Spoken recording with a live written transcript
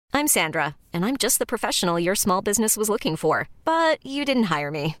I'm Sandra, and I'm just the professional your small business was looking for. But you didn't hire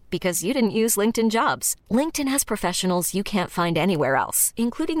me because you didn't use LinkedIn Jobs. LinkedIn has professionals you can't find anywhere else,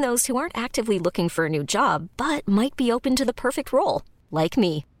 including those who aren't actively looking for a new job, but might be open to the perfect role, like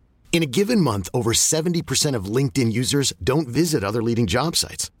me. In a given month, over 70% of LinkedIn users don't visit other leading job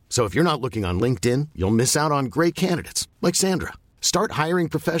sites. So if you're not looking on LinkedIn, you'll miss out on great candidates like Sandra. Start hiring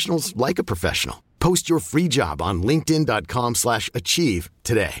professionals like a professional. Post your free job on linkedin.com/achieve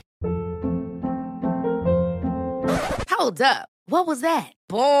today. Hold up. What was that?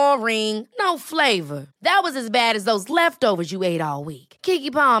 Boring. No flavor. That was as bad as those leftovers you ate all week.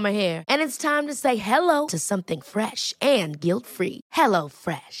 Keke Palmer here. And it's time to say hello to something fresh and guilt-free. Hello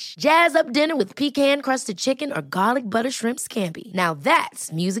Fresh. Jazz up dinner with pecan-crusted chicken or garlic butter shrimp scampi. Now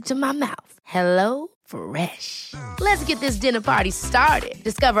that's music to my mouth. Hello Fresh. Let's get this dinner party started.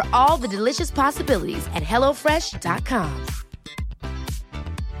 Discover all the delicious possibilities at hellofresh.com.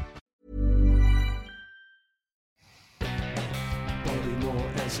 Bobby Moore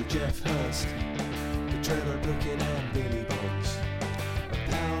and Sir Jeff Hurst, the Trevor Brooking and Billy Bonds,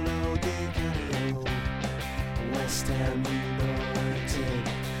 Paolo Di Canio, West Ham United,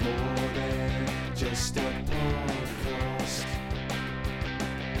 more than just a podcast.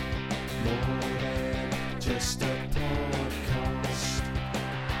 More than just a podcast.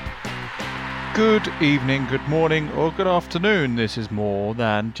 Good evening, good morning, or good afternoon. This is More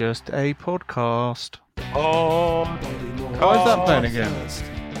Than Just a Podcast. Oh, why is that playing again?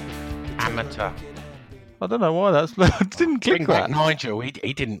 Amateur. I don't know why that's didn't click. Bring that. back Nigel. He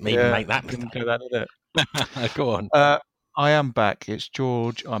didn't even make that. Didn't do that, did it? Go on. I am back. It's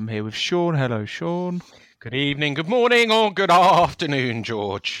George. I'm here with Sean. Hello, Sean. Good evening, good morning, or good afternoon,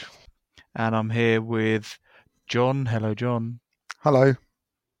 George. And I'm here with John. Hello, John. Hello.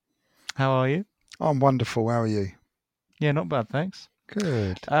 How are you? I'm wonderful. How are you? Yeah, not bad, thanks.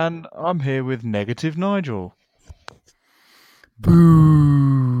 Good. And I'm here with Negative Nigel.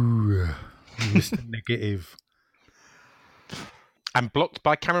 Boo. Mr. Negative. And blocked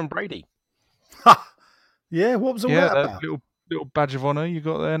by Cameron Brady. Yeah, what was all Yeah, that that about? little badge of honour you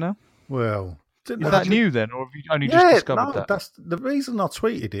got there now. Well, Is that new then, or have you only just discovered that? That's the reason I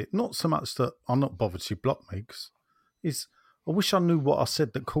tweeted it. Not so much that I'm not bothered she blocked me, is I wish I knew what I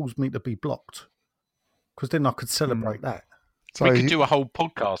said that caused me to be blocked, because then I could celebrate that. So we could do a whole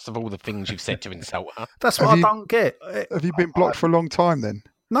podcast of all the things you've said to insult her. That's what I don't get. Have you been blocked for a long time then?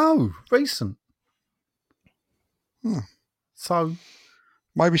 No, recent. So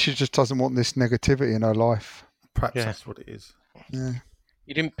maybe she just doesn't want this negativity in her life. Perhaps that's what it is. Yeah.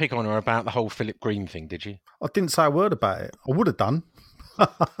 You didn't pick on her about the whole Philip Green thing, did you? I didn't say a word about it. I would have done. I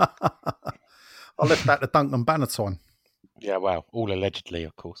left that to Duncan Bannatyne. Yeah, well, all allegedly,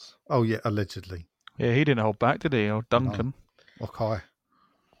 of course. Oh, yeah, allegedly. Yeah, he didn't hold back, did he? Or Duncan. No. Okay.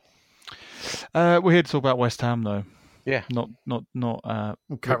 We're here to talk about West Ham, though. Yeah. Not Karen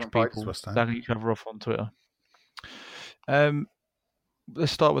rich Brady's people West Ham. slagging each other off on Twitter.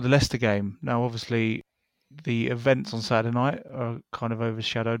 Let's start with the Leicester game. Now, obviously, the events on Saturday night are kind of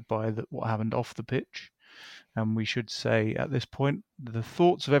overshadowed by what happened off the pitch. And we should say at this point, the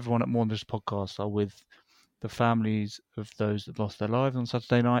thoughts of everyone at More Than Just a Podcast are with the families of those that lost their lives on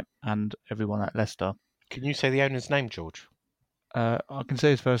Saturday night and everyone at Leicester. Can you say the owner's name, George? I can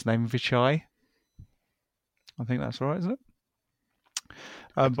say his first name, Vichai. I think that's right, isn't it?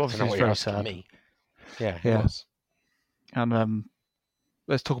 Obviously, it's very sad. Me. Yeah, Yeah. it was. And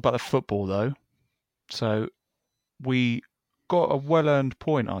let's talk about the football, though. So we got a well-earned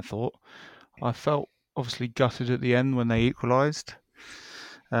point, I thought. I felt obviously gutted at the end when they equalised.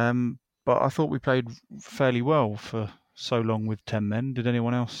 But I thought we played fairly well for so long with 10 men. Did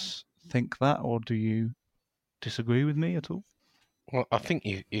anyone else think that, or do you disagree with me at all? Well, I think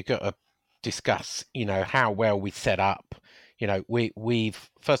you got to discuss, how well we set up. We've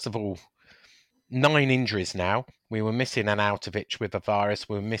first of all 9 injuries now. We were missing Arnautovic with a virus.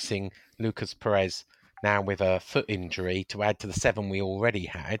 We were missing Lucas Perez now with a foot injury to add to the 7 we already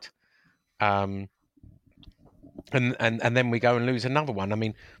had. And then we go and lose another one. I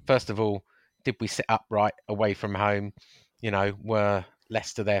mean, first of all, did we sit upright away from home? Were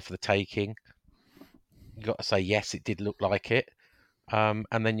Leicester there for the taking? You got to say yes, it did look like it. And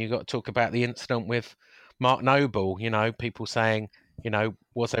then you got to talk about the incident with Mark Noble. People saying,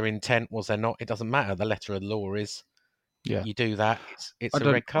 was there intent? Was there not? It doesn't matter. The letter of the law is, you do that. It's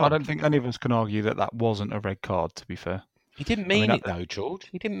a red card. I don't think any of us can argue that wasn't a red card. To be fair, he didn't mean it though, George.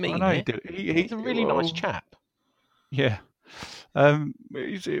 He didn't mean it. He's a really nice chap. Yeah.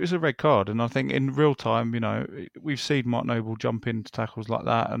 It was a red card, and I think in real time, we've seen Mark Noble jump into tackles like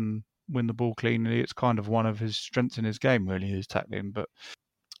that and win the ball cleanly. It's kind of one of his strengths in his game, really, his tackling. But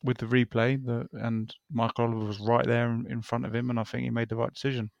with the replay, and Michael Oliver was right there in front of him, and I think he made the right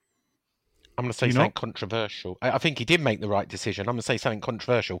decision. I'm going to say You something not? controversial. I think he did make the right decision. I'm going to say something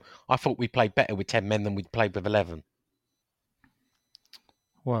controversial. I thought we played better with 10 men than we played with 11.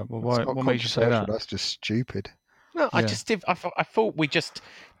 Why? Well, That's not what makes you say controversial, that? That's just stupid. No, I Yeah. just did. I thought we just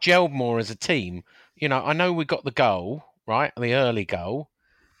gelled more as a team. You know, I know we got the goal, right? The early goal.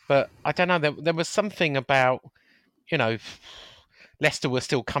 But I don't know, there was something about, you know, Leicester were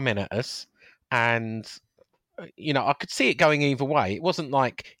still coming at us. And, you know, I could see it going either way. It wasn't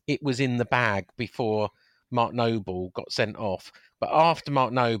like it was in the bag before Mark Noble got sent off. But after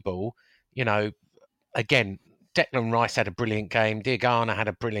Mark Noble, you know, again, Declan Rice had a brilliant game. Diagana had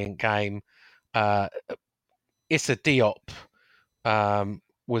a brilliant game. Issa Diop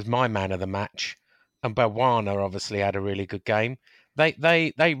was my man of the match. And Bawana obviously had a really good game.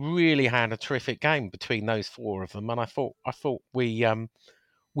 They really had a terrific game between those four of them, and I thought we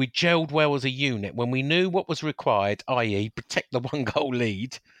gelled well as a unit when we knew what was required, i.e., protect the 1-goal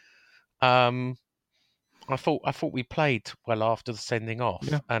lead. I thought we played well after the sending off,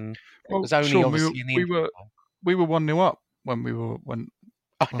 and it was only Sean, obviously in the we were 1-0 up when we were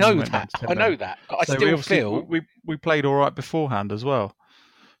I know that, but I so still feel we played all right beforehand as well.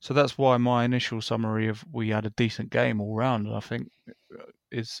 So that's why my initial summary of we had a decent game all round, I think,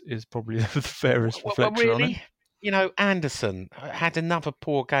 is probably the fairest reflection really, on it. You know, Anderson had another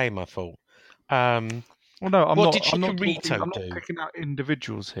poor game, I thought. Well, no, I'm what not. did I'm not Chicharito do? picking out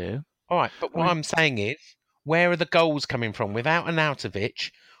individuals here. All right, but what I'm saying is, where are the goals coming from? Without Arnautovic,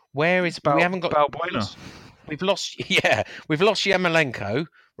 where is we haven't got Balbuena. We've lost Yarmolenko,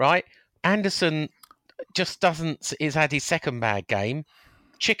 right? Anderson just has had his second bad game.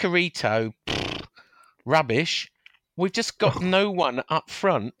 Chicharito, rubbish. We've just got no one up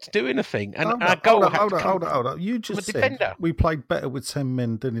front to do anything. And our goal had to come hold up. You just from a said defender. we played better with 10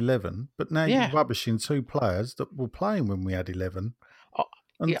 men than 11, but now you're rubbishing 2 players that were playing when we had 11.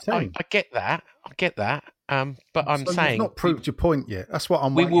 And 10. I get that. But I'm saying you've not proved your point yet. That's what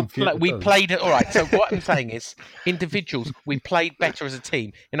I'm waiting for you to do. Played it all right. So what I'm saying is, individuals, we played better as a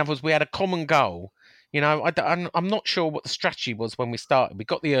team. In other words, we had a common goal. You know, I'm not sure what the strategy was when we started. We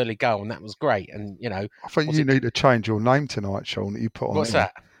got the early goal, and that was great. And you know, I think you need to change your name tonight, Sean. That you put on. What's here.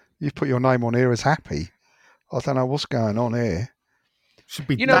 that? You put your name on here as Happy. I don't know what's going on here. Should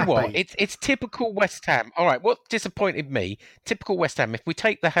be. You know what? It's typical West Ham. All right. What disappointed me? Typical West Ham. If we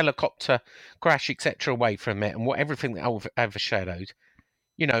take the helicopter crash, etc., away from it, and everything that overshadowed,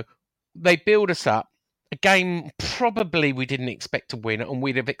 you know, they build us up. A game probably we didn't expect to win, and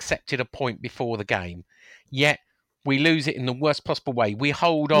we'd have accepted a point before the game. Yet we lose it in the worst possible way. We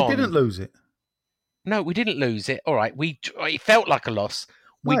hold on. We didn't lose it. No, we didn't lose it. All right, it felt like a loss.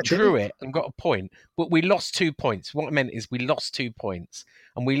 We drew it and got a point, but we lost 2 points. What I meant is we lost 2 points,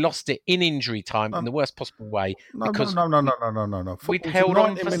 and we lost it in injury time in the worst possible way. No. We'd held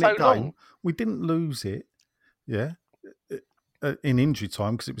on for so long. We didn't lose it, in injury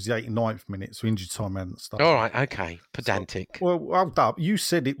time because it was the 89th minute, so injury time hadn't started. All right, okay, pedantic. So, well, hold up. You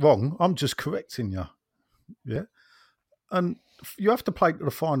said it wrong. I'm just correcting you. Yeah, and you have to play to the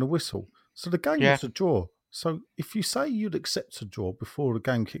final whistle. So the game was a draw. So if you say you'd accept a draw before the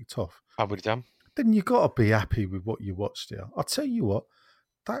game kicked off, I would have done. Then you got to be happy with what you watched here. I'll tell you what,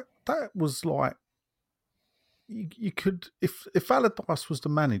 that was like you could if Allardyce was the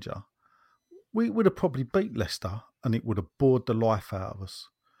manager, we would have probably beat Leicester and it would have bored the life out of us.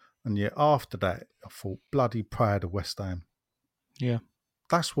 And yet after that, I thought bloody proud of West Ham. Yeah,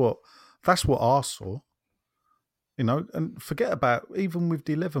 that's what I saw. You know, and forget about even with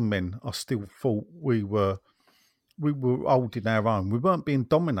the 11 men, I still thought we were holding our own. We weren't being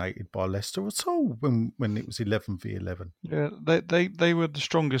dominated by Leicester at all when it was 11v11. Yeah, they were the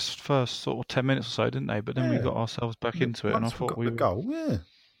strongest first sort of 10 minutes or so, didn't they? But then we got ourselves back into it, and I thought we got the goal. Yeah.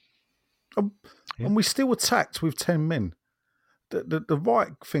 And we still attacked with 10 men. The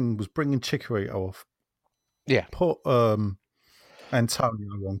right thing was bringing Chicharito off. Yeah. Put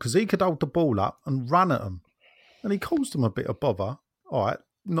Antonio on because he could hold the ball up and run at them. And he caused them a bit of bother. All right,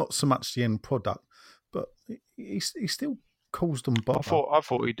 not so much the end product, but he still caused them bother. I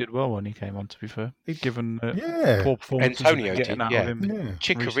thought he did well when he came on, to be fair. Given poor performances Antonio getting out of him. Yeah.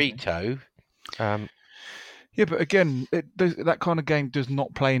 Chicharito. Yeah, but again, that kind of game does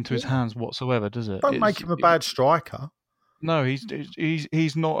not play into his hands whatsoever, does it? Don't make him a bad striker. No,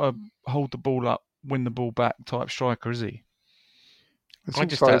 he's not a hold the ball up, win the ball back type striker, is he? It's I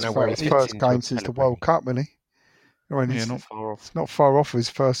just don't know where his first game since the World Cup, really. I mean, not far off. It's not far off his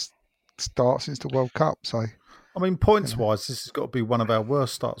first start since the World Cup, so I mean, points-wise, this has got to be one of our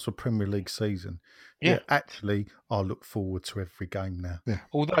worst starts for Premier League season. Yeah. Actually, I look forward to every game now. Yeah.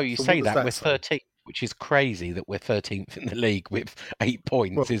 Although you So say what does that, that we're say? 13th, which is crazy that we're 13th in the league with 8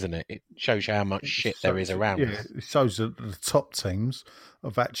 points, Well, isn't it? It shows you how much shit there is around us. It shows that the top teams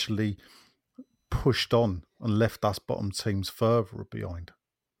have actually pushed on and left us bottom teams further behind.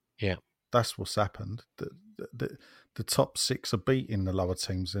 Yeah. That's what's happened. The top 6 are beating the lower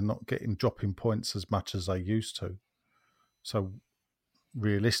teams. They're not dropping points as much as they used to. So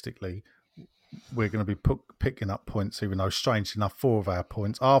realistically, we're going to be picking up points, even though, strange enough,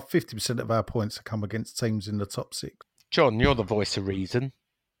 50% of our points have come against teams in the top 6. John, you're the voice of reason.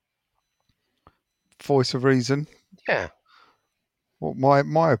 Voice of reason. Yeah. Well,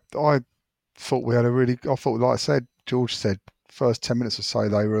 I thought we had I thought, like I said, George said, first 10 minutes or so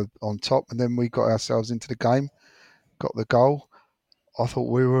they were on top, and then we got ourselves into the game, got the goal. I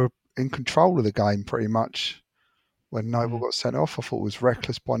thought we were in control of the game pretty much when Noble got sent off. I thought it was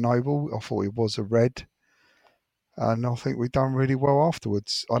reckless by Noble. I thought it was a red. And I think we've done really well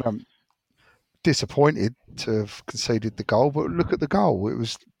afterwards. I'm disappointed to have conceded the goal, but look at the goal. It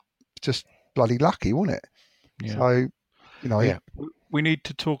was just bloody lucky, wasn't it? Yeah. So, you know, Yeah. We need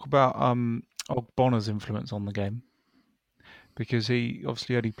to talk about Ogbonna's influence on the game, because he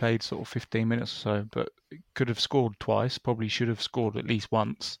obviously only played sort of 15 minutes or so, but could have scored twice, probably should have scored at least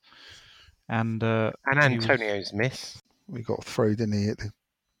once. And Antonio's miss. we got through, didn't he?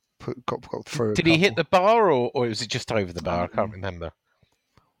 Got through. Did he hit the bar or was it just over the bar? I can't remember.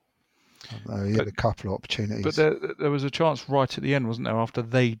 No, he had a couple of opportunities. But there was a chance right at the end, wasn't there, after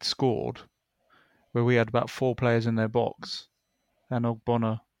they'd scored, where we had about 4 players in their box, and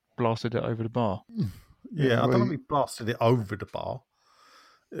Ogbonna blasted it over the bar. Yeah, I don't know if he blasted it over the bar.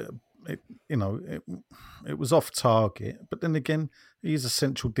 It was off target, but then again, he's a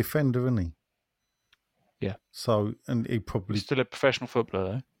central defender, isn't he? Yeah. So, and he probably He's still a professional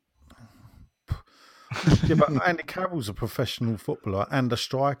footballer, though. yeah, but Andy Carroll's a professional footballer and a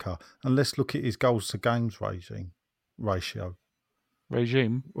striker. And let's look at his goals to games ratio.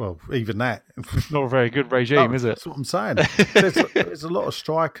 Regime. Well, even that. Not a very good regime, is it? That's what I'm saying. There's a lot of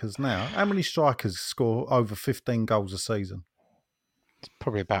strikers now. How many strikers score over 15 goals a season? It's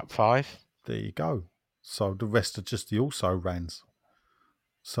probably about 5. There you go. So the rest are just the also-rans.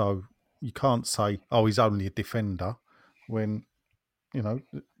 So you can't say, oh, he's only a defender, when, you know,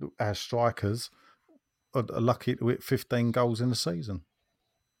 our strikers are lucky to hit 15 goals in a season.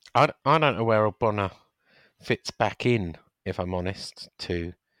 I don't know where Ogbonna fits back in, if I'm honest,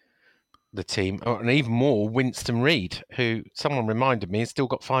 to the team. And even more, Winston Reid, who someone reminded me has still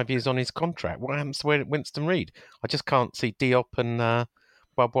got 5 years on his contract. What happens to Winston Reid? I just can't see Diop and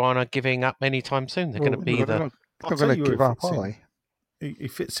Babwana giving up anytime soon. They're going to be they're not going to give up, are they? He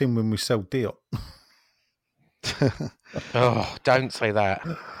fits in when we sell Diop. Oh, don't say that.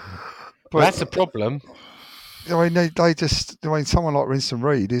 But That's the problem. I mean, someone like Winston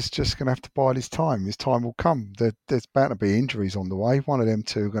Reid is just going to have to bide his time. His time will come. There's bound to be injuries on the way. One of them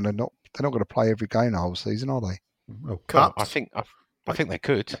two are going to not. They're not going to play every game the whole season, are they? Well, Well, cups. I think they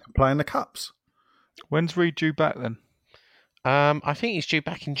could. Play in the cups. When's Reid due back then? I think he's due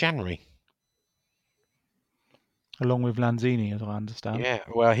back in January. Along with Lanzini, as I understand. Yeah,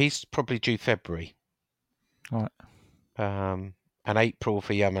 well, he's probably due February. Right. And April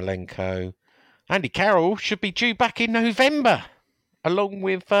for Yarmolenko. Andy Carroll should be due back in November, along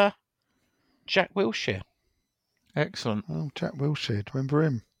with Jack Wilshere. Excellent. Oh, Jack Wilshere, remember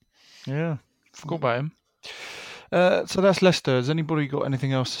him? Yeah. Forgot about him. So that's Leicester. Has anybody got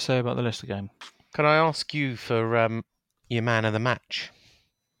anything else to say about the Leicester game? Can I ask you for your man of the match?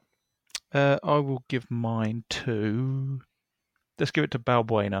 I will give mine to... Let's give it to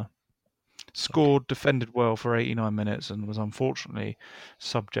Balbuena. Scored, defended well for 89 minutes and was unfortunately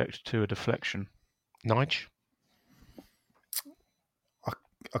subject to a deflection. Nige?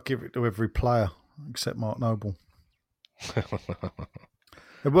 I'll give it to every player except Mark Noble.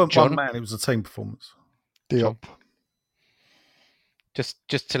 It wasn't John? one man, it was a team performance. Diop.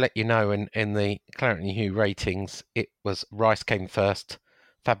 Just to let you know, in the Claret and Hugh ratings, it was Rice came first,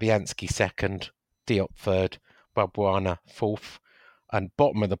 Fabianski second, Diop third, Babwana fourth, and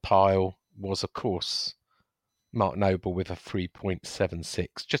bottom of the pile was, of course, Mark Noble with a 3.76.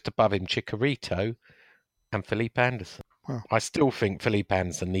 Just above him, Chicharito and Felipe Anderson. Wow. I still think Felipe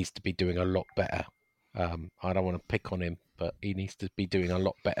Anderson needs to be doing a lot better. I don't want to pick on him, but he needs to be doing a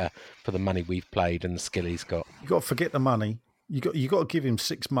lot better for the money we've played and the skill he's got. You got to forget the money. You got to give him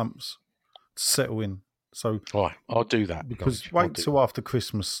 6 months to settle in. So, All right, I'll do that. because Nige. I'll wait do till after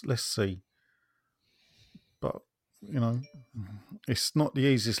Christmas. Let's see. But you know, it's not the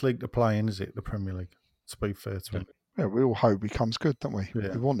easiest league to play in, is it? The Premier League. To be fair to him, Yeah, we all hope he comes good, don't we?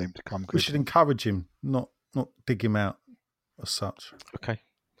 Yeah. We want him to come we good. should encourage him, not dig him out as such. Okay.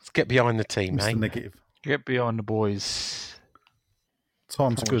 Let's get behind the team, Mr. mate. Negative. Get behind the boys.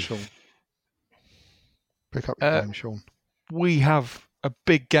 Time's Come on, good. Sean. Pick up your game, Sean. We have a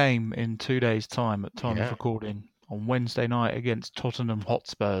big game in 2 days' time at time Yeah. of recording on Wednesday night against Tottenham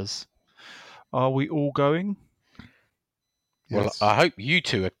Hotspurs. Are we all going? Well, Yes. I hope you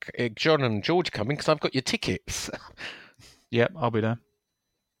two, are John and George, coming because I've got your tickets. Yep, I'll be there.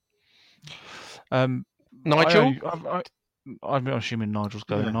 Nigel? I'm assuming Nigel's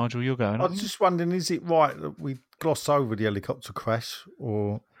going. Yeah. Nigel, you're going. I was just wondering, is it right that we gloss over the helicopter crash,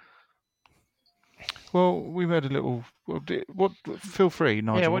 or Well, we've had a little. What? Feel free,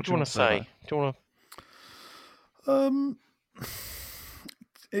 Nigel. Yeah, what do you want to say? Do you want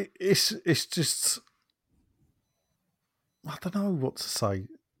it's just, I don't know what to say.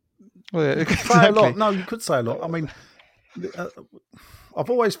 Well, yeah, You could say a lot. No, you could say a lot. I mean, I've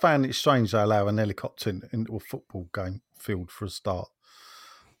always found it strange they allow an helicopter into a football game field for a start.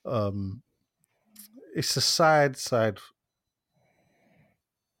 It's a sad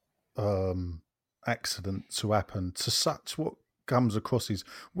accident to happen to such. What comes across is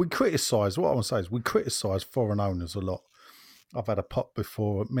we criticise. What I want to say is we criticise foreign owners a lot. I've had a pop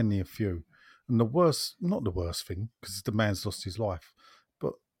before, many a few, and the worst, not the worst thing, because the man's lost his life,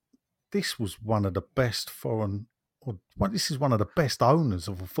 but this was one of the best this is one of the best owners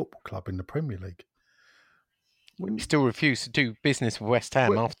of a football club in the Premier League. to still refuse to do business with West Ham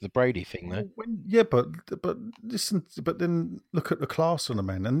Well- after the Brady thing, though? But listen, but then look at the class of the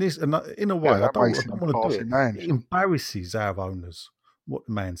man, and this, and in a way, that I don't makes him a want to do classy it. man. It embarrasses our owners what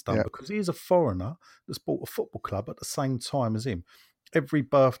the man's done Yeah. because he's a foreigner that's bought a football club at the same time as him. Every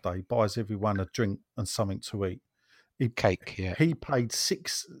birthday buys everyone a drink and something to eat. Cake, yeah. He paid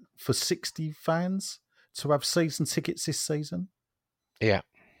 60 fans to have season tickets this season. Yeah.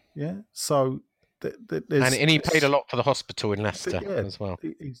 Yeah, so there's, And he paid a lot for the hospital in Leicester yeah, as well.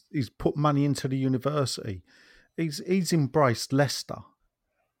 He's put money into the university. He's embraced Leicester.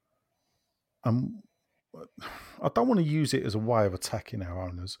 I don't want to use it as a way of attacking our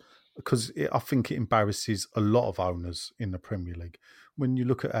owners because I think it embarrasses a lot of owners in the Premier League. When you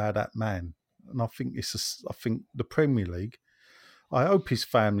look at how that man, and I think I think the Premier League. I hope his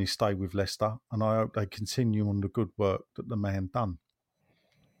family stay with Leicester, and I hope they continue on the good work that the man done.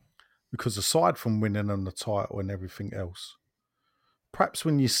 Because aside from winning them the title and everything else, perhaps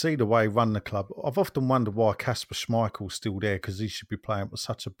when you see the way he run the club, I've often wondered why Kasper Schmeichel's still there because he should be playing for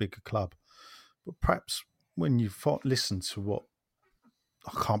such a bigger club. But perhaps when you listen to what,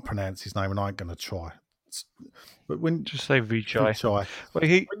 I can't pronounce his name and I ain't going to try. But when Just say Vichai. Vichai, Well,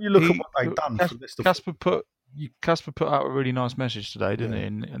 when you look at what they've done for Leicester, Casper put out a really nice message today, didn't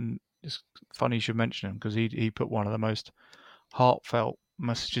Yeah. he? And it's funny you should mention him because he put one of the most heartfelt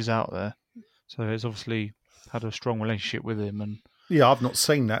messages out there. So he's obviously had a strong relationship with him. And yeah, I've not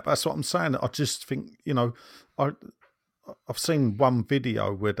seen that. That's what I'm saying. I just think, I've seen one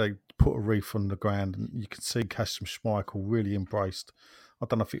video where they put a wreath on the ground and you can see Kasper Schmeichel really embraced. I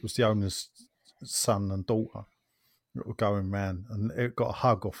don't know if it was the owner's son and daughter that were going round, and it got a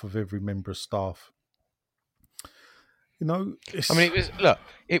hug off of every member of staff.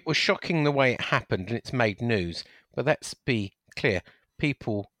 It was shocking the way it happened and it's made news. But let's be clear.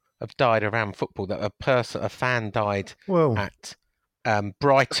 People have died around football. That a fan died at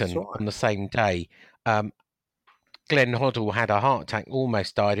Brighton That's right. on the same day. Glenn Hoddle had a heart attack,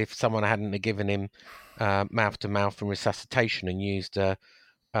 almost died if someone hadn't have given him mouth-to-mouth and resuscitation and used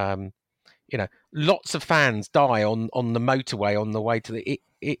lots of fans die on the motorway on the way to the.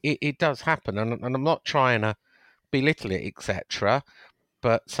 It does happen, and I'm not trying to belittle it, etc.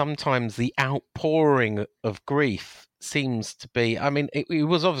 But sometimes the outpouring of grief seems to be. I mean, he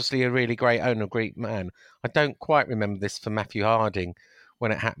was obviously a really great owner, great man. I don't quite remember this for Matthew Harding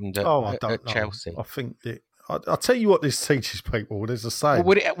when it happened at Chelsea. I think I'll tell you what this teaches people. There's a saying.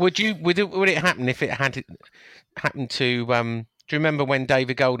 Well, would it happen if it had happened to? Do you remember when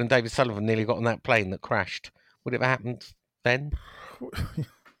David Gold and David Sullivan nearly got on that plane that crashed? Would it have happened then?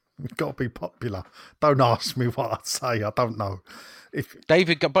 You've got to be popular. Don't ask me what I'd say. I don't know.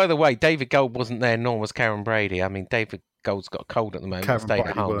 By the way, David Gold wasn't there, nor was Karen Brady. I mean, David Gold's got a cold at the moment. Karen Staying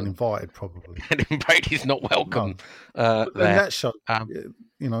Brady at home. weren't invited, probably. And Brady's not welcome. But there. then that show, that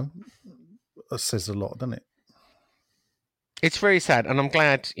says a lot, doesn't it? It's very sad, and I'm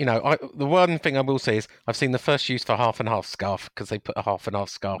glad. The one thing I will say is I've seen the first use for half and half scarf because they put a half and half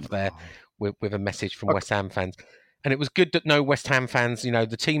scarf there with a message from West Ham fans, and it was good that no West Ham fans.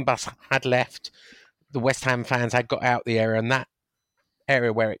 The team bus had left. The West Ham fans had got out the area, and that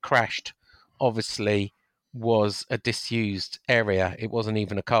area where it crashed, obviously, was a disused area. It wasn't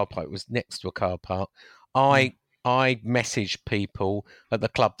even a car park. It was next to a car park. I messaged people at the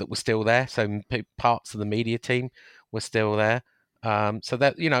club that were still there. So parts of the media team were still there. So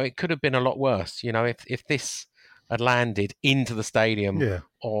that, it could have been a lot worse. If this had landed into the stadium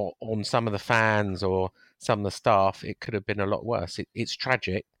or on some of the fans or some of the staff, it could have been a lot worse. It's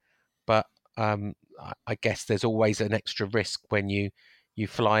tragic, but I guess there's always an extra risk when you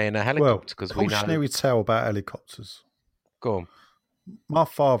fly in a helicopter, because we know. Cautionary tale about helicopters. Go on. My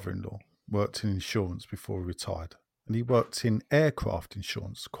father-in-law worked in insurance before he retired, and he worked in aircraft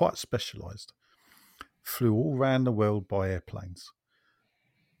insurance, quite specialised. Flew all around the world by airplanes.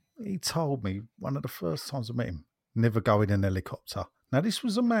 He told me one of the first times I met him, never go in an helicopter. Now, this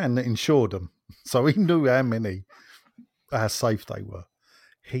was a man that insured them, so he knew how safe they were.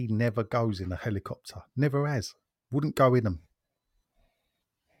 He never goes in a helicopter. Never has. Wouldn't go in them.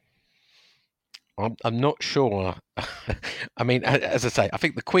 I'm not sure. I mean, as I say, I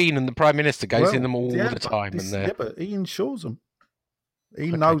think the Queen and the Prime Minister goes in them all the time. But he insures them.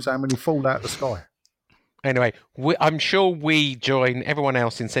 He knows how many fall out of the sky. Anyway, I'm sure we join everyone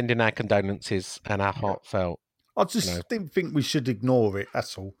else in sending our condolences and our heartfelt. I just didn't think we should ignore it,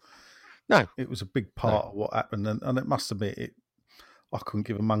 that's all. No. It was a big part of what happened, and it must admit, I couldn't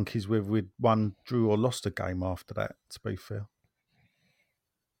give a monkey's whether we'd won, drew or lost a game after that, to be fair.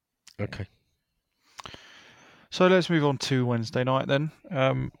 Okay. So let's move on to Wednesday night then.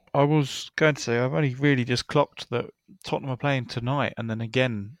 I was going to say, I've only really just clocked that Tottenham are playing tonight and then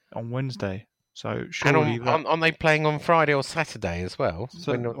again on Wednesday. So surely... And aren't they playing on Friday or Saturday as well?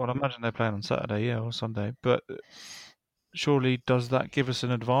 So, well, I imagine they're playing on Saturday, or Sunday. But surely does that give us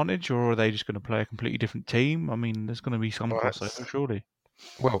an advantage, or are they just going to play a completely different team? I mean, there's going to be some crossover, surely.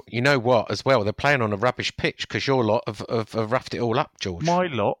 Well, you know what, as well, they're playing on a rubbish pitch because your lot have roughed it all up, George. My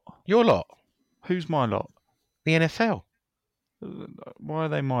lot? Your lot. Who's my lot? The NFL. Why are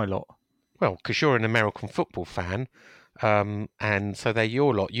they my lot? Well, because you're an American football fan, and so they're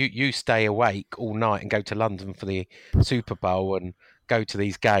your lot. You stay awake all night and go to London for the Super Bowl and go to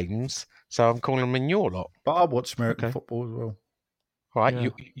these games. So I'm calling them in your lot. But I watch American football as well. All right,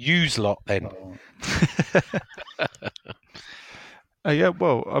 you use lot then. Yeah,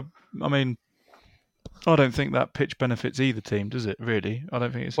 well, I mean, I don't think that pitch benefits either team, does it? Really, I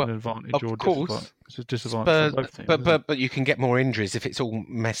don't think it's an advantage or disadvantage. It's a disadvantage for both teams. But you can get more injuries if it's all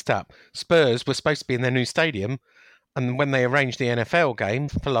messed up. Spurs were supposed to be in their new stadium, and when they arranged the NFL game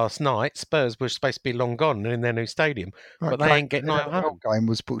for last night, Spurs were supposed to be long gone and in their new stadium, but they ain't getting out home. The game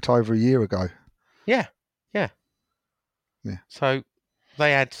was booked over a year ago. Yeah. So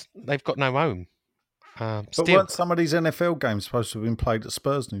they've got no home. But weren't some of these NFL games supposed to have been played at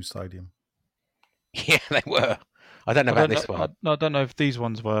Spurs' new stadium? Yeah, they were. I don't know about this one. I don't know if these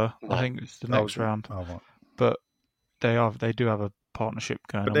ones were. No. I think it's the next round. Oh, right. But they do have a partnership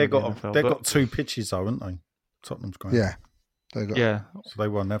going on. But they've got two pitches though, haven't they? Tottenham's going. Yeah. So they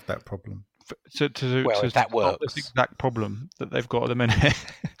won't have that problem. If that works. This exact problem that they've got at the minute.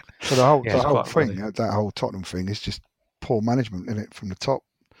 So the whole thing, that whole Tottenham thing is just poor management in it from the top.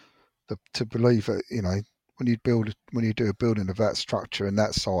 To believe that, when you do a building of that structure and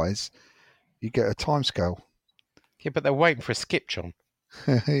that size, you get a timescale. Yeah, but they're waiting for a skip, John.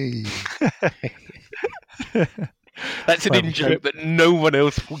 Hey. That's an in-joke that no one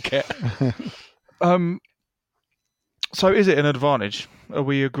else will get. So is it an advantage? Are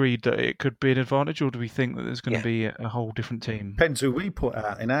we agreed that it could be an advantage, or do we think that there's going to be a whole different team? Depends who we put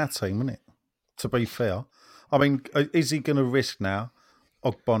out in our team, isn't it? To be fair. I mean, is he going to risk now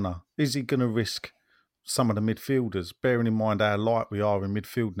Ogbonna? Is he going to risk some of the midfielders, bearing in mind how light we are in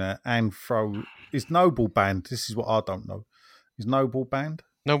midfield now, and throw... Is Noble banned? This is what I don't know. Is Noble banned?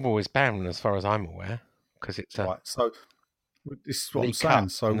 Noble is banned as far as I'm aware, because it's a... Right, so this is what I'm saying.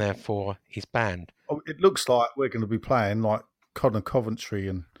 So, and therefore, he's banned. It looks like we're going to be playing like Connor Coventry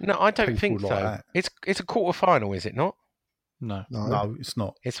and... No, I don't think so. Like it's a quarter-final, is it not? No, it's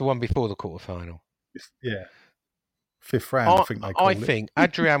not. It's the one before the quarter-final. Yeah. Fifth round, I think they call it. I think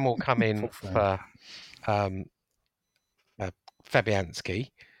Adrian will come in for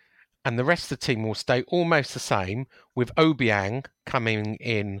Fabianski, and the rest of the team will stay almost the same, with Obiang coming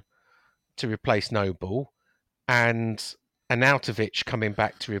in to replace Noble, and Arnautovic coming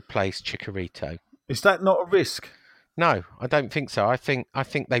back to replace Chicharito. Is that not a risk? No, I don't think so. I think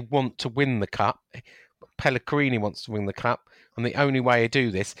they want to win the cup. Pellegrini wants to win the cup, and the only way to do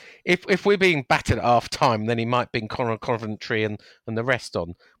this, if we're being battered at half time, then he might bring Connor Coventry and the rest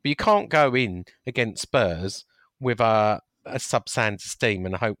on. But you can't go in against Spurs with a sub-standard steam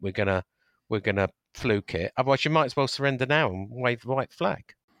and hope we're gonna fluke it. Otherwise, you might as well surrender now and wave the white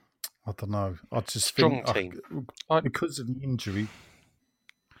flag. I don't know. I just Strong think team. because of the injury.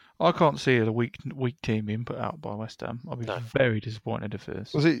 I can't see a weak team being put out by West Ham. I'll be very disappointed if it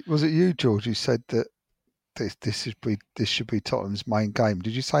is. Was it you, George, who said that this should be Tottenham's main game?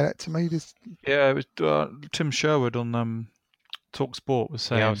 Did you say that to me? Yeah, it was Tim Sherwood on Talk Sport was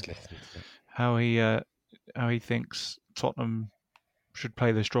saying I was listening to it. how he thinks Tottenham should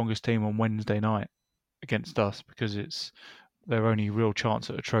play the strongest team on Wednesday night against us because it's their only real chance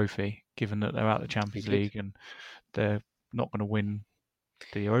at a trophy, given that they're out of the Champions League and they're not going to win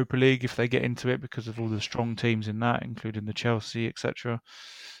the Europa League if they get into it because of all the strong teams in that, including the Chelsea, etc.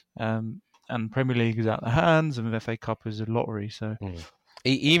 And Premier League is out of their hands, and the FA Cup is a lottery. So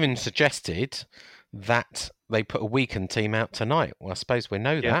he even suggested that they put a weakened team out tonight. Well, I suppose we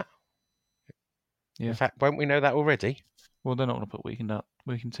know that. Yeah. In fact, won't we know that already? Well, they're not going to put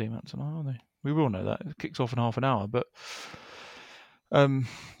weakened team out tonight, are they? We will know that. It kicks off in half an hour, but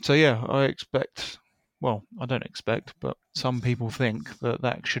so yeah, I expect. Well, I don't expect, but some people think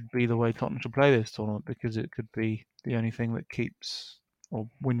that should be the way Tottenham should play this tournament because it could be the only thing that keeps or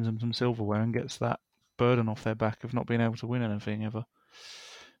wins them some silverware and gets that burden off their back of not being able to win anything ever.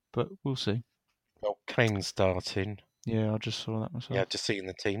 But we'll see. Well, Kane's starting. Yeah, I just saw that myself. Yeah, just seeing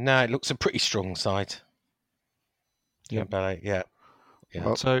the team. No, it looks a pretty strong side. Yeah. Yeah.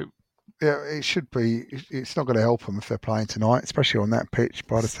 Well, so yeah, it should be. It's not going to help them if they're playing tonight, especially on that pitch.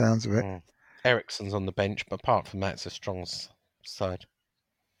 By the sounds of it, Eriksen's on the bench, but apart from that, it's a strong side.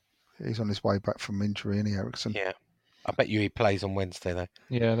 He's on his way back from injury, isn't he, Eriksen? Yeah, I bet you he plays on Wednesday though.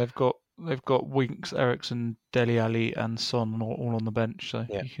 Yeah, they've got Winks, Eriksen, Dele Alli, and Son all on the bench, so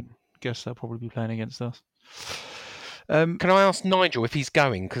you can guess they'll probably be playing against us. Can I ask Nigel if he's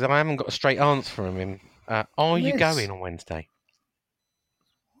going? Because I haven't got a straight answer from him. Are you going on Wednesday?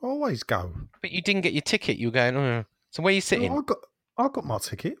 Always go. But you didn't get your ticket. You were going. So where are you sitting? No, I got my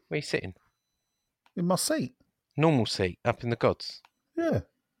ticket. Where are you sitting? In my seat. Normal seat, up in the gods. Yeah.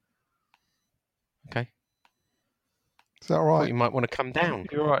 Okay. Is that right? Thought you might want to come down.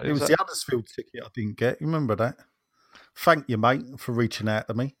 You're right. It was the Huddersfield ticket I didn't get. You remember that? Thank you, mate, for reaching out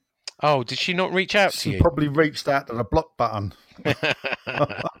to me. Oh, did she not reach out to She you? probably reached out to the block button.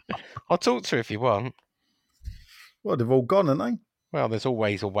 I'll talk to her if you want. Well, they've all gone, haven't Well, there's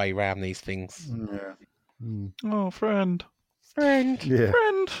always a way around these things. they? Yeah. Oh, friend. Yeah.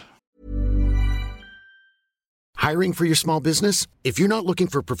 Friend. Hiring for your small business? If you're not looking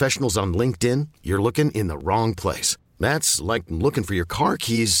for professionals on LinkedIn, you're looking in the wrong place. That's like looking for your car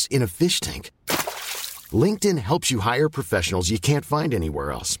keys in a fish tank. LinkedIn helps you hire professionals you can't find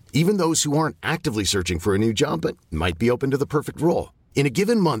anywhere else, even those who aren't actively searching for a new job but might be open to the perfect role. In a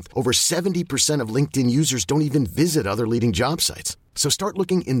given month, over 70% of LinkedIn users don't even visit other leading job sites. So start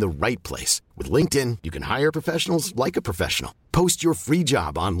looking in the right place. With LinkedIn, you can hire professionals like a professional. Post your free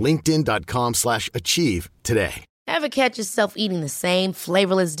job on linkedin.com/achieve today. Ever catch yourself eating the same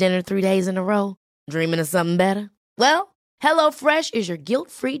flavorless dinner 3 days in a row? Dreaming of something better? Well, HelloFresh is your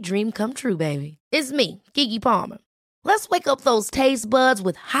guilt-free dream come true, baby. It's me, Keke Palmer. Let's wake up those taste buds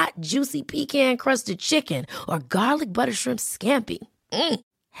with hot, juicy pecan-crusted chicken or garlic butter shrimp scampi.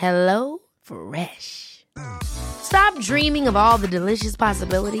 Hello Fresh. Stop dreaming of all the delicious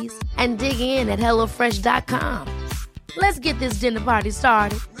possibilities and dig in at HelloFresh.com. Let's get this dinner party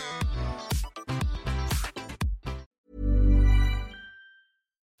started.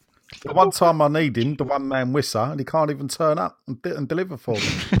 The one time I need him, the one-man whistle, and he can't even turn up and deliver for me.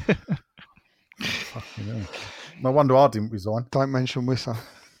 Fucking hell. No wonder I didn't resign. Don't mention Wissa.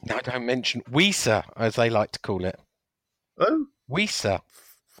 No, don't mention Weezer, as they like to call it. Oh? Weezer.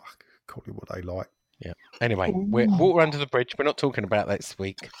 Fuck, call it what they like. Yeah. Anyway, we're water under the bridge. We're not talking about that this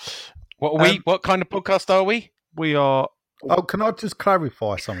week. What are we? What kind of podcast are we? We are. Oh, can I just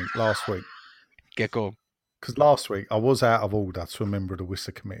clarify something last week? Yeah, go on. Because last week I was out of order to a member of the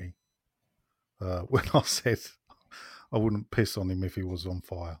Whistle Committee when I said I wouldn't piss on him if he was on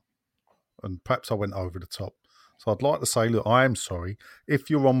fire. And perhaps I went over the top. So I'd like to say, look, I am sorry. If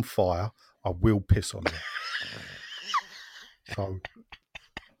you're on fire, I will piss on you. So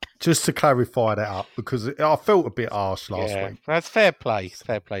just to clarify that up, because I felt a bit harsh last week. That's fair play.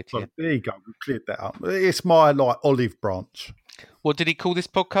 Fair play to So you. there you go. We cleared that up. It's my olive branch. What did he call this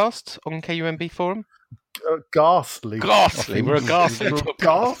podcast on KUMB Forum? Ghastly. Ghastly. We're a ghastly We're podcast.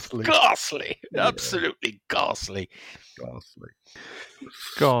 ghastly. Ghastly. Absolutely ghastly.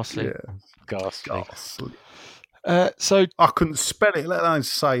 Ghastly. Yeah. Ghastly. So I couldn't spell it. Let alone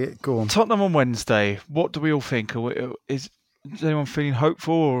say it. Go on. Tottenham on Wednesday. What do we all think? Is anyone feeling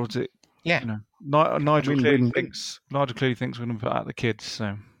hopeful, or is it? Yeah. You know, Nigel Win, clearly win, win. thinks we're going to put out the kids.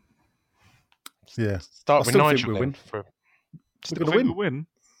 So Yeah. Start I with still think Nigel we'll then. win. still gonna think win. we'll win.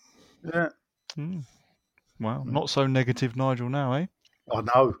 Yeah. Wow, not so negative, Nigel. Now, eh? I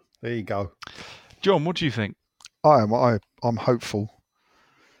know. There you go. John, what do you think? I'm hopeful.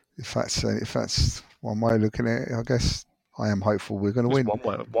 If that's one way of looking at it, I guess I am hopeful we're going to win.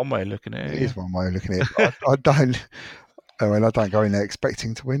 One way of looking at it. It is one way of looking at it. I don't go in there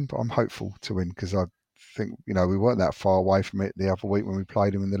expecting to win, but I'm hopeful to win because I think we weren't that far away from it the other week when we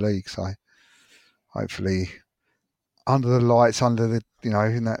played them in the league. So hopefully, under the lights, in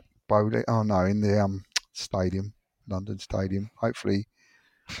that bowling. Oh no, in the stadium, London Stadium. Hopefully,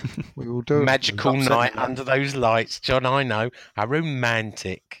 we will do Magical night under those lights, John. I know, how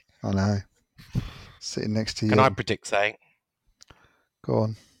romantic. I know. Sitting next to you. Can I predict something? Go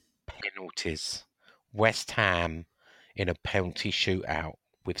on. Penalties. West Ham in a penalty shootout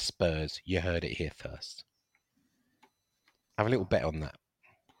with Spurs. You heard it here first. Have a little bet on that.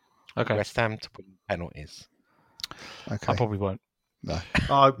 Okay. West Ham to win penalties. Okay. I probably won't. No.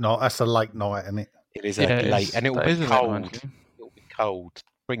 I hope not. That's a late night, isn't it? It is late, and it will be cold. It will be cold.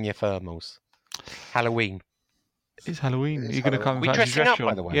 Bring your thermals. Halloween. It's Halloween. You're going to come in We fancy dressing dress, up, John?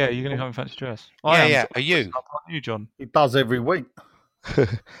 by the way? Yeah, you're going to come in fancy dress. Yeah. Are you? How about you, John? He does every week.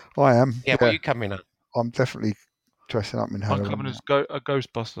 I am. Yeah, what are you coming up? I'm definitely dressing up in Halloween. I'm coming as a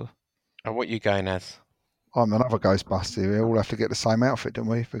Ghostbuster. And what are you going as? I'm another Ghostbuster. We all have to get the same outfit, don't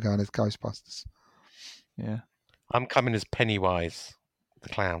we? If we're going as Ghostbusters. Yeah. I'm coming as Pennywise, the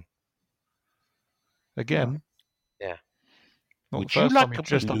clown. Again? Yeah. Not Would the you first like time a you've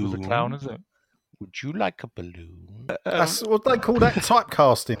dressed up as a balloon? clown, is it? Would you like a balloon? That's what they call that,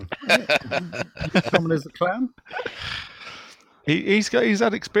 typecasting. Coming as a clown. He's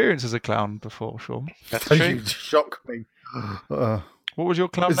had experience as a clown before, Sean. That's You true. shock me. What was your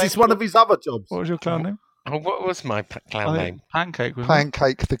clown Is name? this one of his other jobs? What was your clown name? Oh, what was my clown name? Pancake, wasn't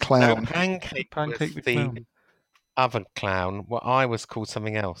Pancake the No, Clown. Pancake Pancake was the clown. other clown. Well, I was called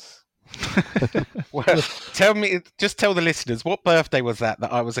something else. Well, tell the listeners, what birthday was that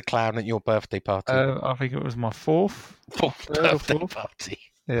I was a clown at your birthday party? I think it was my fourth. Fourth third or birthday fourth. party.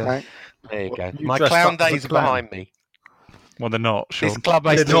 Yeah. Right. There you go. You My dressed clown up as a days are clown? behind me. Well, they're not, Sean. This club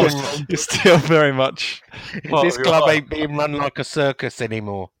ain't They're being, not. It's still very much. part this of your club life. ain't being run like a circus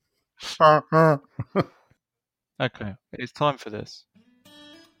anymore. Okay, it's time for this.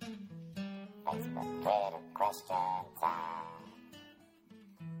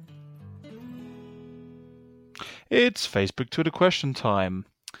 It's Facebook Twitter question time.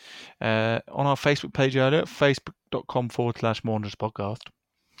 On our Facebook page earlier, facebook.com/Maunders Podcast,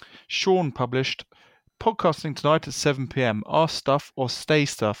 Sean published, podcasting tonight at 7 p.m. Ask stuff or stay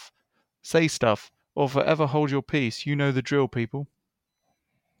stuff. Say stuff or forever hold your peace. You know the drill, people.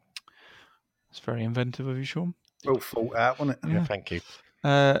 It's very inventive of you, Sean. Well thought out, wasn't it? Yeah, thank you.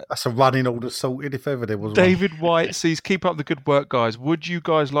 That's a running order sorted if ever there was one. David White says, keep up the good work, guys. Would you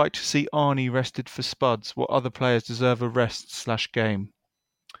guys like to see Arnie rested for Spuds? What other players deserve a rest/game?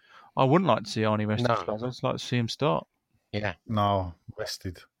 I wouldn't like to see Arnie rested No. for Spuds. I'd just like to see him start. Yeah. No,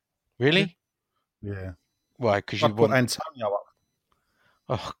 rested. Really? Yeah. Why? Because you I'd put want... Antonio up.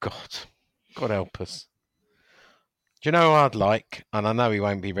 Oh, God. God help us. Do you know who I'd like? And I know he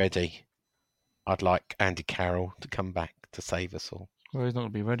won't be ready. I'd like Andy Carroll to come back to save us all. Well, he's not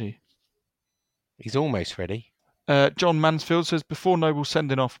going to be ready. He's almost ready. John Mansfield says, before Noble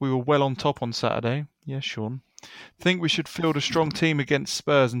sending off, we were well on top on Saturday. Yes, Sean. Think we should field a strong team against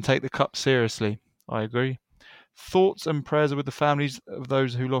Spurs and take the cup seriously. I agree. Thoughts and prayers are with the families of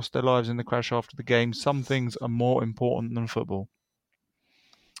those who lost their lives in the crash after the game. Some things are more important than football.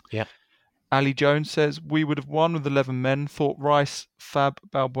 Yeah. Ali Jones says, we would have won with 11 men. Thought Rice, Fab,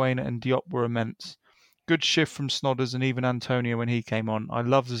 Balbuena and Diop were immense. Good shift from Snodders and even Antonio when he came on. I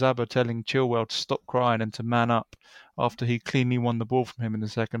loved Zaba telling Chilwell to stop crying and to man up after he cleanly won the ball from him in the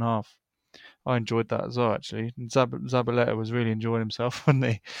second half. I enjoyed that as well, actually. And Zabaleta was really enjoying himself, wasn't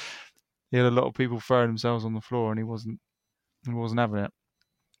he? He had a lot of people throwing themselves on the floor and he wasn't having it.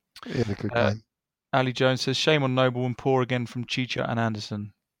 He had a good game. Ali Jones says, shame on Noble and poor again from Chicha and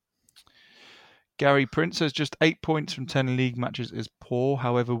Anderson. Gary Prince says, just 8 points from 10 league matches is poor.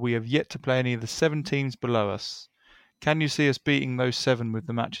 However, we have yet to play any of the 7 teams below us. Can you see us beating those 7 with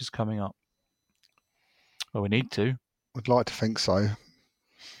the matches coming up? Well, we need to. I'd like to think so.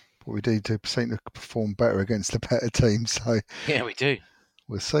 But we do seem to perform better against the better teams, so Yeah, we do.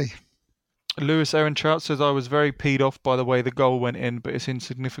 we'll see. Lewis Aaron Trout says, I was very peed off by the way the goal went in, but it's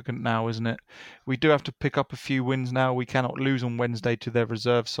insignificant now, isn't it? We do have to pick up a few wins now. We cannot lose on Wednesday to their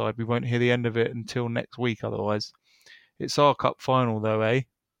reserve side. We won't hear the end of it until next week otherwise. It's our cup final though, eh?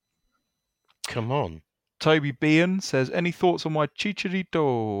 Come on. Toby Bean says, any thoughts on my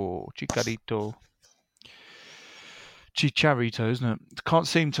Chicharito? Chicharito, isn't it? Can't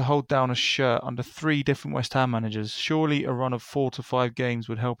seem to hold down a shirt under 3 different West Ham managers. Surely a run of 4 to 5 games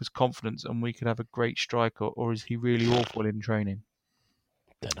would help his confidence and we could have a great striker, or is he really awful in training?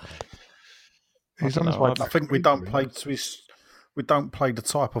 Don't know. He's on his way I back. think we don't play the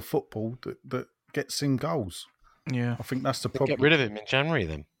type of football that gets in goals. Yeah. I think that's the Get problem. rid of him in January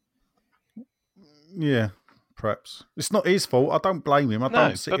then. Yeah, perhaps. It's not his fault. I don't blame him. I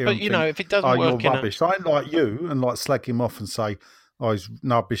don't sit here but and you think, know, if it doesn't oh, work you're in rubbish. I ain't like you and like slag him off and say, oh, he's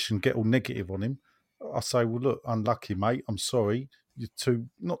rubbish and get all negative on him. I say, well, look, unlucky, mate. I'm sorry. You're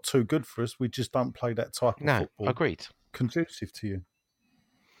not too good for us. We just don't play that type of football. Agreed. Conducive to you.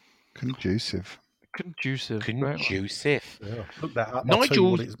 Conducive. Conducive. Yeah. Look that up. I'll tell you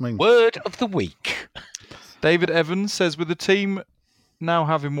Nigel's what it means. word of the week. David Evans says, with the team now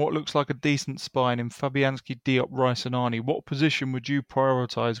having what looks like a decent spine in Fabianski, Diop, Rice and Arnie, what position would you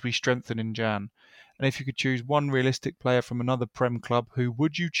prioritise we strengthen in Jan? And if you could choose one realistic player from another Prem club, who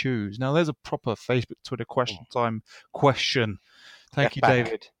would you choose? Now, there's a proper Facebook, Twitter question time question. Thank you, back.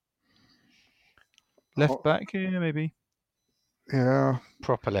 David. Left back, yeah, maybe. Yeah.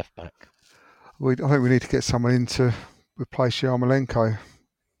 Proper left back. I think we need to get someone in to replace Yarmolenko.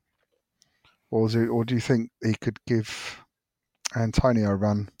 Or do you think he could give Antonio a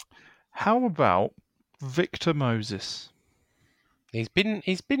run? How about Victor Moses? He's been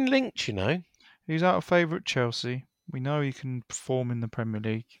linked, you know. He's out of favour at Chelsea. We know he can perform in the Premier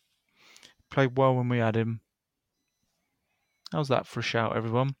League. Played well when we had him. How's that for a shout,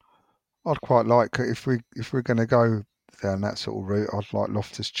 everyone? I'd quite like, if we're going to go down that sort of route, I'd like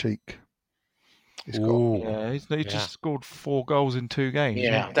Loftus-Cheek. He's just scored 4 goals in 2 games.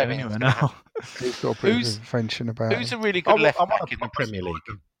 Yeah, I don't think anywhere now. He's got a bit of invention about Who's him. a really good left back in the Premier League?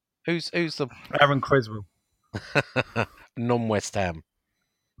 Who's the Aaron Creswell. non-West Ham?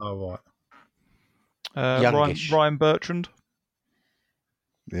 Oh, Ryan, Youngish. Ryan Bertrand.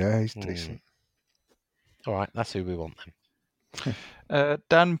 Yeah, he's decent. All right, that's who we want then.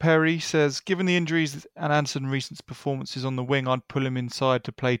 Dan Perry says, given the injuries and Anderson's recent performances on the wing, I'd pull him inside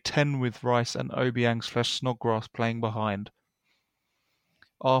to play 10 with Rice and Obiang/Snodgrass playing behind.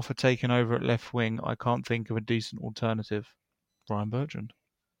 Arthur taking over at left wing. I can't think of a decent alternative. Ryan Bertrand.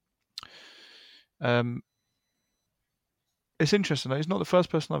 It's interesting though. He's not the first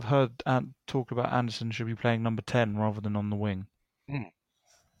person I've heard talk about Anderson should be playing number 10 rather than on the wing.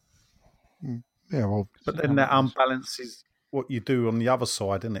 Yeah, well, but then that unbalances what you do on the other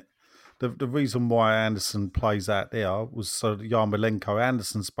side, isn't it? The reason why Anderson plays out there was so that Yarmolenko,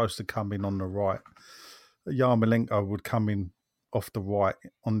 Anderson's supposed to come in on the right. Yarmolenko would come in off the right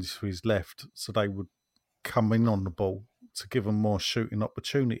onto his left, so they would come in on the ball to give them more shooting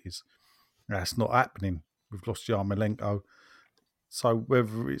opportunities. That's not happening. We've lost Yarmolenko. So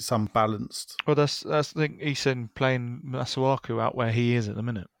whether it's unbalanced... Well, that's the thing. He's playing Masuaku out where he is at the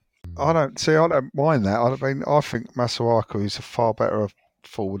minute. I don't mind that. I think Masuaku is a far better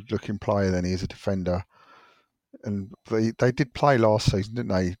forward-looking player than he is a defender. And they did play last season,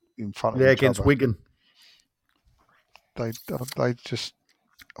 didn't they? In front of each against other. Wigan. They just.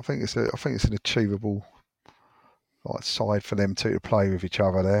 I think it's an achievable side for them two to play with each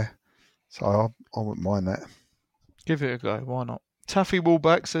other there. So I wouldn't mind that. Give it a go. Why not? Taffy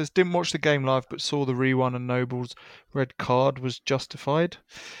Wallback says, didn't watch the game live, but saw the re-1 and Noble's red card was justified.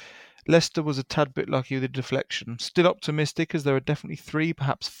 Leicester was a tad bit lucky with a deflection. Still optimistic as there are definitely 3,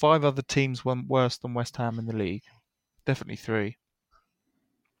 perhaps 5 other teams worse than West Ham in the league. Definitely 3.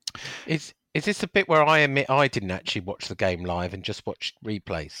 Is this the bit where I admit I didn't actually watch the game live and just watched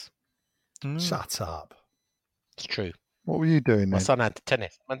replays? Shut up. It's true. What were you doing My then? son had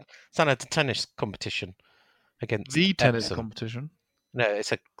tennis. My son had a tennis competition against the tennis Epsom. competition. No,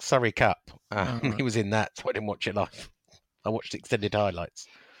 it's a Surrey Cup. Right. He was in that, so I didn't watch it live. I watched extended highlights.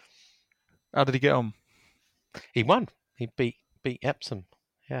 How did he get on? He won. He beat Epsom.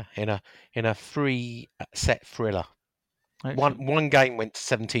 Yeah, in a 3-set thriller. Excellent. One game went to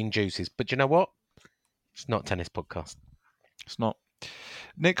 17 juices, but you know what? It's not a tennis podcast. It's not.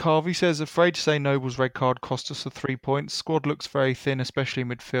 Nick Harvey says, afraid to say Noble's red card cost us the 3 points. Squad looks very thin, especially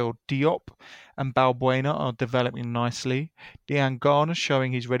midfield. Diop and Balbuena are developing nicely. Dejan Garner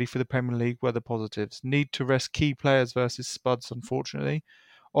showing he's ready for the Premier League were the positives. Need to rest key players versus Spuds, unfortunately.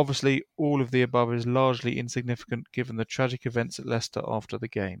 Obviously, all of the above is largely insignificant given the tragic events at Leicester after the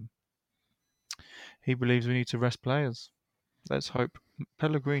game. He believes we need to rest players. Let's hope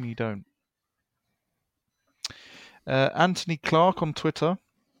Pellegrini don't. Anthony Clark on Twitter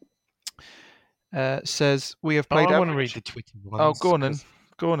says, we have played... I want to read the Twitter ones. Oh, go on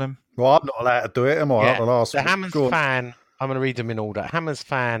then. Well, I'm not allowed to do it, am I? Yeah, The last the Hammers fan I'm going to read them in order. Hammers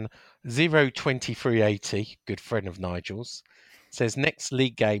fan 02380, good friend of Nigel's, says next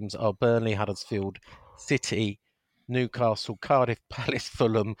league games are Burnley, Huddersfield, City, Newcastle, Cardiff, Palace,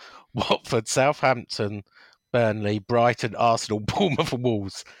 Fulham, Watford, Southampton, Burnley, Brighton, Arsenal, Bournemouth and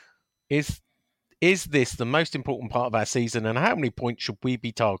Wolves. Is this the most important part of our season, and how many points should we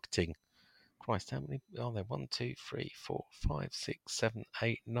be targeting? Christ, how many are there? 1, 2, 3, 4, 5, 6, 7,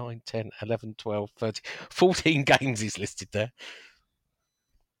 8, 9, 10, 11, 12, 13, 14 games is listed there.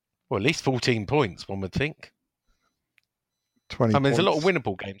 Well, at least 14 points, one would think. 20 I mean, points. there's a lot of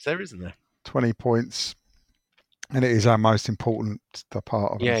winnable games there, isn't there? 20 points. And it is our most important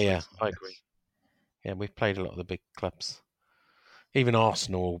part of it. Yeah, I agree. Yeah, we've played a lot of the big clubs. Even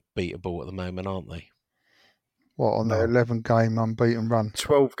Arsenal beatable at the moment, aren't they? What, on their 11-game unbeaten run?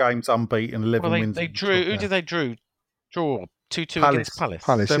 12 games unbeaten, 11 wins. They drew. Who did they draw? 2-2 against Palace.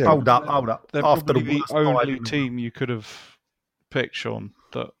 Palace, They're yeah. Hold up. They're After probably the worst only five- team you could have picked, Sean,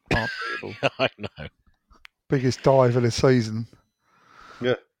 that aren't beatable. I know. Biggest dive of the season.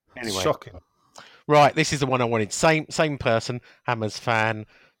 Yeah. Anyway. Shocking. Right, this is the one I wanted. Same person, Hammers fan,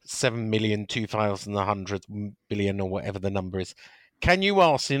 7,2,100 billion or whatever the number is. Can you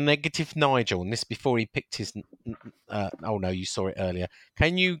ask the negative Nigel, and this before he picked his... oh no, you saw it earlier.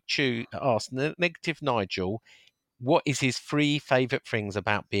 Can you ask the negative Nigel, what is his 3 favourite things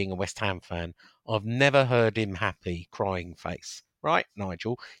about being a West Ham fan? I've never heard him happy, crying face. Right,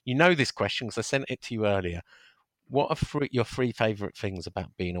 Nigel? You know this question because I sent it to you earlier. What are your 3 favourite things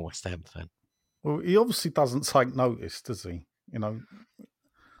about being a West Ham fan? Well, he obviously doesn't take notice, does he? You know,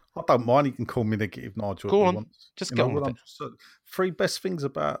 I don't mind. He can call me negative Nigel. Go if he on. wants. Just You go know, on well, with I'm just, 3 best things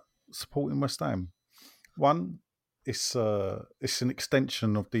about supporting West Ham. One, it's an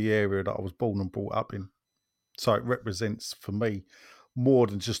extension of the area that I was born and brought up in. So it represents, for me, more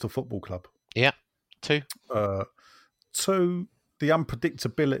than just a football club. Yeah. 2. 2, the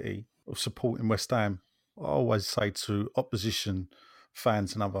unpredictability of supporting West Ham. I always say to opposition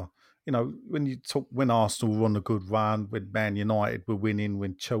fans and other, you know, when Arsenal were on a good run, when Man United were winning,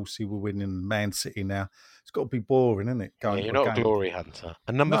 when Chelsea were winning, Man City now, it's got to be boring, isn't it? Yeah, you're not a glory hunter.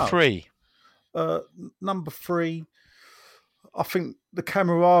 And number No. 3? Number 3, I think the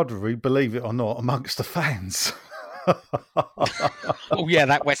camaraderie, believe it or not, amongst the fans. Oh yeah,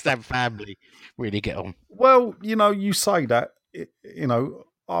 that West Ham family really get on. Well, you know, you say that. You know,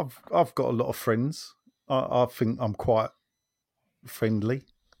 I've got a lot of friends. I think I'm quite friendly.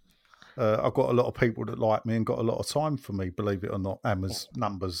 I've got a lot of people that like me and got a lot of time for me. Believe it or not, Hammers,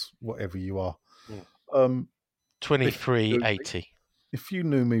 numbers, whatever you are. 2380. If you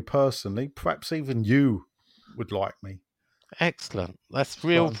knew me personally, perhaps even you would like me. Excellent. That's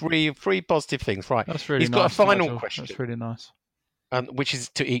three positive things. Right. That's really He's nice. got a final Nigel. question, That's really nice. which is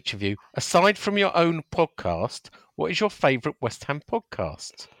to each of you. Aside from your own podcast, what is your favourite West Ham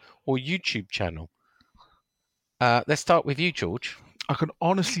podcast or YouTube channel? Let's start with you, George. I can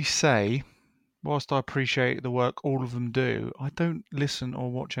honestly say, whilst I appreciate the work all of them do, I don't listen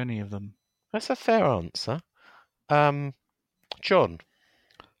or watch any of them. That's a fair answer. John.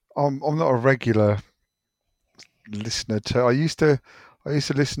 I'm not a regular listener to. I used to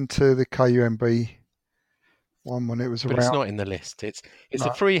listen to the KUMB one when it was But around. it's not in the list. It's No.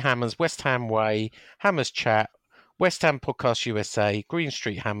 the 3 Hammers, West Ham Way, Hammers Chat, West Ham Podcast USA, Green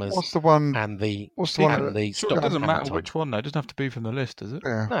Street Hammers, What's the one? and the What's the one? and the Sure, Stop it doesn't Hammer matter Time. which one, though. It doesn't have to be from the list, does it?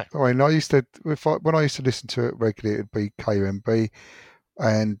 Yeah. No. I mean, when I used to listen to it regularly, it'd be KUMB,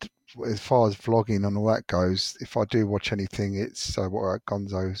 and as far as vlogging and all that goes, if I do watch anything, it's what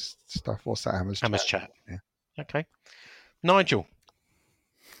Gonzo's stuff. What's that? Hammers Chat. Yeah. Okay. Nigel.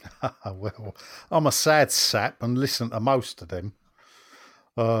 Well, I'm a sad sap and listen to most of them.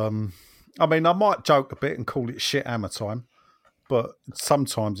 I mean, I might joke a bit and call it shit Hammer Time, but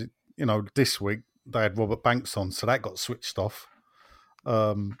sometimes, this week they had Robert Banks on, so that got switched off.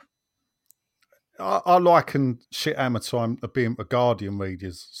 I liken shit Hammer Time to being a Guardian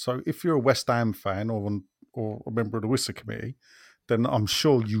readers. So if you're a West Ham fan or a member of the Worcester Committee, then I'm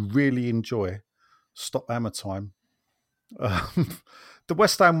sure you really enjoy Stop Hammer Time. The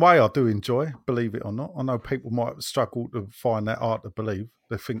West Ham Way I do enjoy, believe it or not. I know people might struggle to find that hard to believe.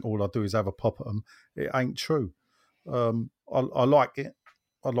 They think all I do is have a pop at them. It ain't true. I like it.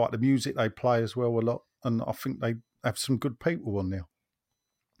 I like the music they play as well a lot. And I think they have some good people on there.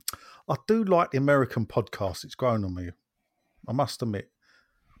 I do like the American podcast. It's grown on me. I must admit.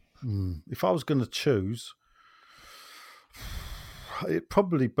 If I was going to choose, it'd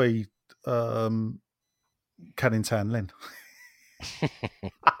probably be Canning Town Len.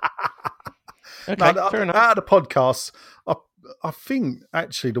 Okay, fair enough. Out of the podcasts, I think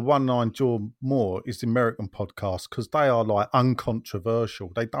actually the one I enjoy more is the American podcast because they are like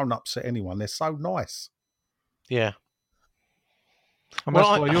uncontroversial. They don't upset anyone. They're so nice. Yeah. And Well,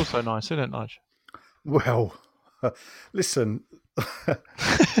 that's why you're so nice, isn't it, Nige? Well, listen.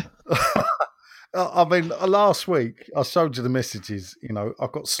 I mean, last week I showed you the messages. You know, I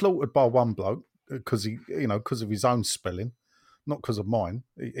got slaughtered by one bloke because because of his own spelling, not because of mine.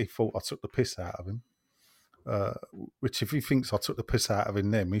 He thought I took the piss out of him. Which, if he thinks I took the piss out of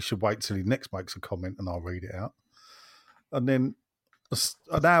him, then he should wait till he next makes a comment and I'll read it out. And then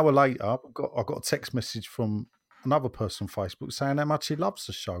an hour later, I got a text message from another person on Facebook saying how much he loves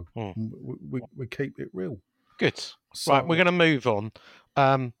the show. We keep it real. Good. So, Right, we're going to move on.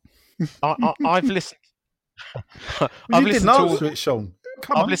 I've listened. You didn't answer it, Sean.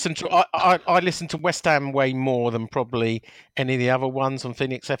 I listen to West Ham way more than probably any of the other ones on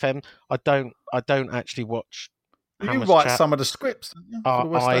Phoenix FM. I don't actually watch. You write some of the scripts. For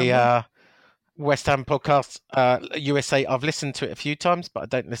the West Ham podcast, USA. I've listened to it a few times, but I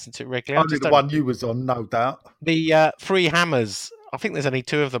don't listen to it regularly. Only the one you was on, no doubt. The Three Hammers. I think there's only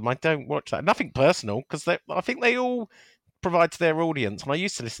two of them. I don't watch that. Nothing personal because I think they all provide to their audience. And I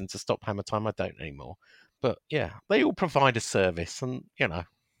used to listen to Stop Hammer Time. I don't anymore. But yeah, they all provide a service, and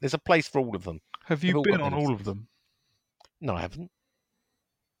there's a place for all of them. Have you been on all of them? No, I haven't.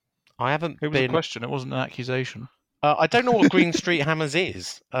 It was a question. It wasn't an accusation. I don't know what Green Street Hammers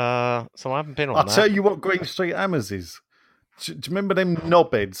is, so I haven't been on that. I'll tell you what Green Street Hammers is. Do you remember them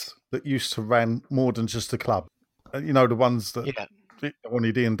knobheads that used to ran more than just a club? You know, the ones that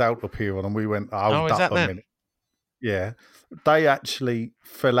wanted Ian Doubt to appear on, and we went, hold up a minute. Yeah. They actually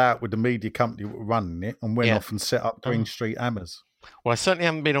fell out with the media company that were running it and went off and set up Green Street Hammers. Well, I certainly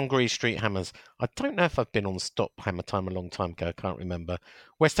haven't been on Green Street Hammers. I don't know if I've been on Stop Hammer Time a long time ago. I can't remember.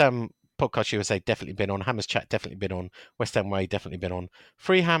 West Ham Podcast USA definitely been on. Hammers Chat definitely been on. West Ham Way definitely been on.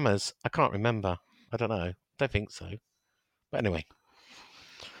 Free Hammers, I can't remember. I don't know. Don't think so. But anyway.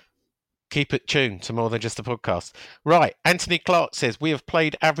 Keep it tuned to more than just a podcast. Right. Anthony Clark says, we have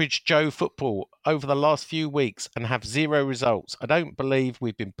played average Joe football over the last few weeks and have 0 results. I don't believe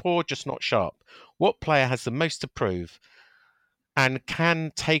we've been poor, just not sharp. What player has the most to prove and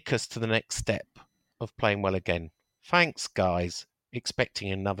can take us to the next step of playing well again? Thanks, guys.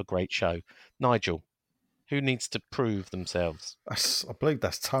 Expecting another great show. Nigel, who needs to prove themselves? I believe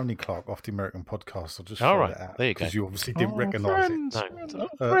that's Tony Clark off the American podcast. I'll just all right. It out There you go. Because you obviously didn't recognise it. No.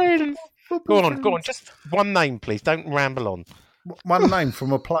 Friends. Go on. Just one name, please. Don't ramble on. One name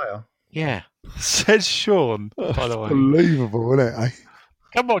from a player? Yeah. Says Sean, by the way. Unbelievable, isn't it? Eh?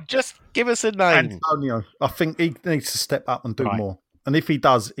 Come on, just give us a name. Antonio. I think he needs to step up and do more. And if he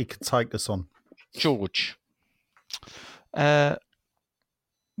does, he could take us on. George.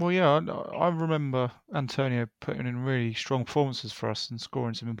 Well, yeah, I remember Antonio putting in really strong performances for us and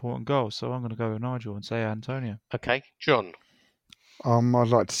scoring some important goals. So I'm going to go with Nigel and say Antonio. Okay, John. I'd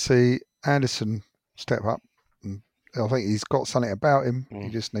like to see Anderson step up. I think he's got something about him. He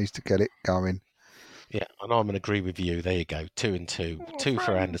just needs to get it going. Yeah, and I'm going to agree with you. There you go. 2 and 2. 2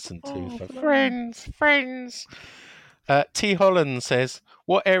 for Anderson, 2 for friends. T. Holland says,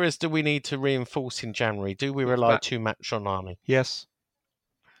 what areas do we need to reinforce in January? Do we rely too much on Arnie? Yes.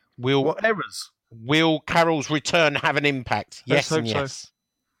 What errors? Will Carroll's return have an impact? Let's Yes and hope yes.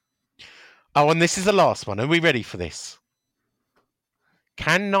 So. Oh, and this is the last one. Are we ready for this?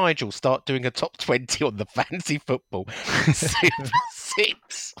 Can Nigel start doing a top 20 on the fantasy football? Super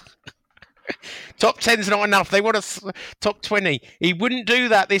 6. Top 10's not enough. They want a top 20. He wouldn't do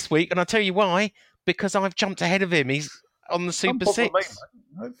that this week, and I'll tell you why. Because I've jumped ahead of him. He's on the Super 6.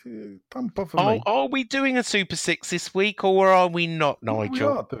 Don't bother me. Are we doing a Super 6 this week, or are we not, Nigel? We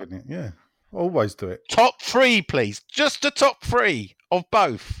are doing it, yeah. Always do it. Top 3, please. Just a top 3 of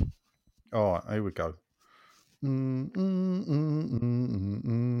both. All right, here we go. I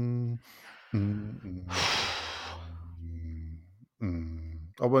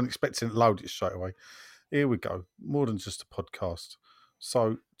wasn't expecting to load it straight away. Here we go. More than just a podcast.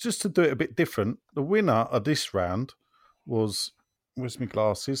 So just to do it a bit different, the winner of this round was, where's my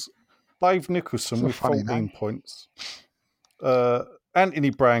glasses? Dave Nicholson with 14 points.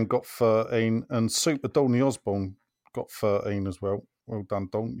 Anthony Brown got 13 and Super Donny Osborne got 13 as well. Well done,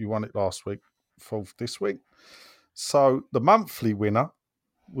 Don. You won it last week, 4th this week. So the monthly winner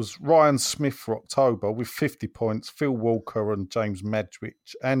was Ryan Smith for October with 50 points, Phil Walker and James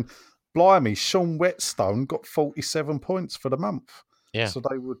Madgwich. And blimey, Sean Whetstone got 47 points for the month. Yeah. So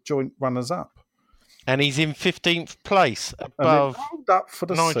they were joint runners-up. And he's in 15th place above up for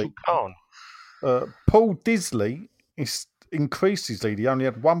the Nigel seat. Khan. Paul Disley increased his lead. He only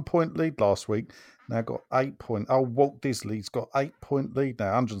had 1 point lead last week. now got 8 points. Oh, Walt Disney's got 8-point lead now,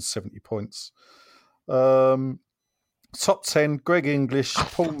 170 points. Top 10, Greg English,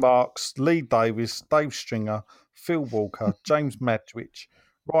 Paul Marks, Lee Davis, Dave Stringer, Phil Walker, James Madwich,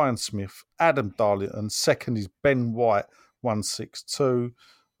 Ryan Smith, Adam Darlington. Second is Ben White, 162.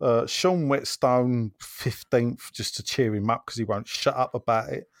 Sean Whetstone, 15th, just to cheer him up because he won't shut up about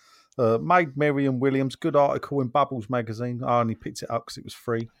it. Made Miriam Williams, good article in Bubbles magazine. I only picked it up because it was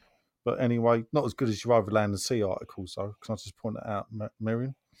free. But anyway, not as good as your Overland and Sea articles, though. Can I just point that out,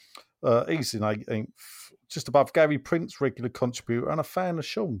 Miriam? He's in 18th, just above Gary Prince, regular contributor, and a fan of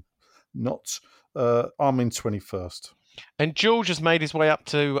Sean. I'm in 21st. And George has made his way up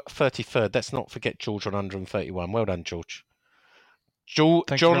to 33rd. Let's not forget George on 131. Well done, George. John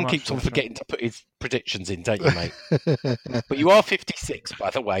keeps on forgetting to put his predictions in, don't you, mate? But you are 56,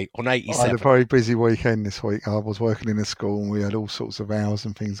 by the way, on 87. I had a very busy weekend this week. I was working in a school and we had all sorts of hours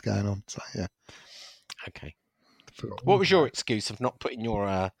and things going on. So, yeah. Okay. What was your excuse of not putting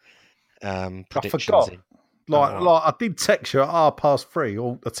your predictions I forgot. in? Like I did text you at 3:30,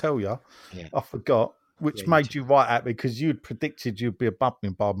 or I tell you, I forgot, which made you right at me because you'd predicted you'd be a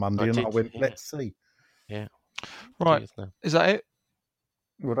bumping by Monday, I went, let's see. Yeah. Right. Is that it?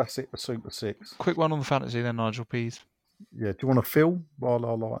 Well, that's it for Super 6. Quick one on the fantasy then, Nigel, please. Yeah, do you want to Phil while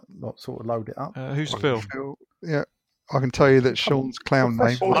I like sort of load it up? Who's Phil? Yeah, I can tell you that Sean's clown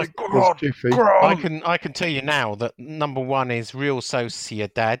name was Jiffy. I can tell you now that number 1 is Real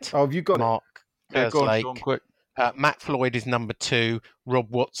Sociedad. Oh, have you got Mark Kerslake. Go on, quick. Matt Floyd is number 2.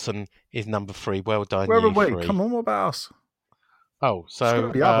 Rob Watson is number 3. Well done, Where are we? 3. Come on, what about us? Oh,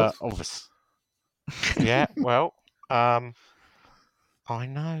 so obvious. Yeah, well, I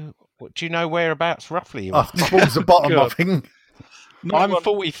know. Do you know whereabouts roughly you are? Towards the bottom, I think. I'm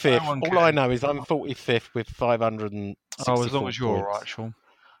 45th. All I know is I'm 45th with 500. Oh, as long as you're all right, Sean.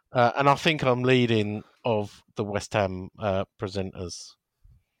 And I think I'm leading of the West Ham presenters.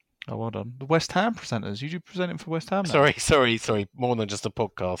 Oh, well done. The West Ham presenters. You do presenting for West Ham now? Sorry. More than just a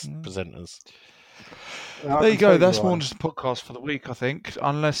podcast presenters. There you go. That's more than just a podcast for the week, I think.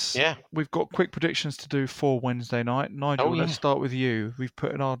 Unless we've got quick predictions to do for Wednesday night. Nigel, let's start with you. We've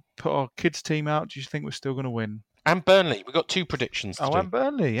put our kids' team out. Do you think we're still going to win? And Burnley. We've got 2 predictions to do. And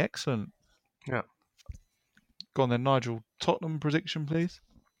Burnley. Excellent. Yeah. Go on then, Nigel. Tottenham prediction, please.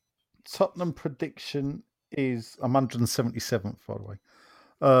 Tottenham prediction is... I'm 177th, by the way.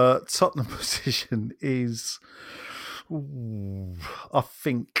 Tottenham position is... I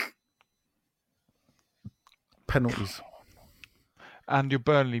think... penalties. And your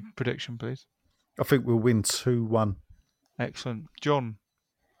Burnley prediction, please. I think we'll win 2-1. Excellent. John,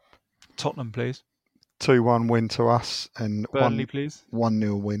 Tottenham, please. 2-1 win to us and Burnley, please.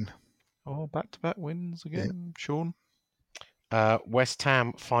 1-0 win. Oh, back-to-back wins again. Yeah. Sean? West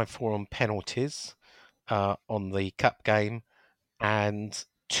Ham 5-4 on penalties on the cup game and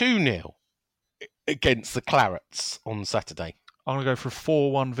 2-0 against the Clarets on Saturday. I'm going to go for a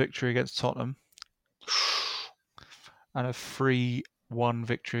 4-1 victory against Tottenham. And a 3-1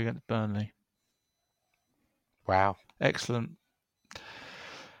 victory against Burnley. Wow. Excellent.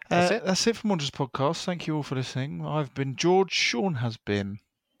 That's it? That's it from Wanderers Podcast. Thank you all for listening. I've been George. Sean has been.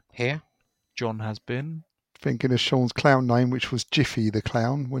 Here. John has been. Thinking of Sean's clown name, which was Jiffy the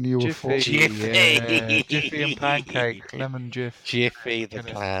Clown, when you were 4. Jiffy. Yeah. Jiffy and Pancake. Lemon Jiff. Jiffy the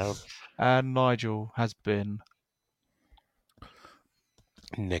Clown. And Nigel has been.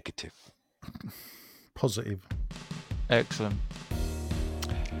 Negative. Positive. Excellent.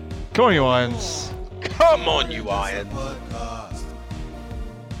 Come on, you Irons. Come on, you Irons.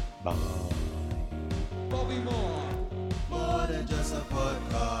 Bye. Bobby Moore. More than just a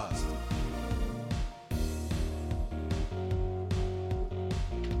podcast.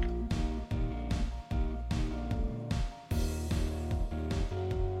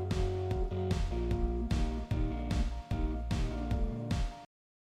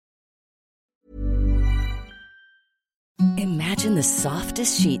 Imagine the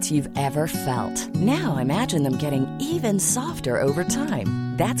softest sheets you've ever felt. Now imagine them getting even softer over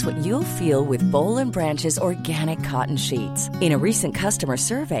time. That's what you'll feel with Boll & Branch's organic cotton sheets. In a recent customer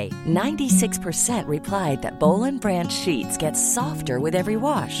survey, 96% replied that Boll & Branch sheets get softer with every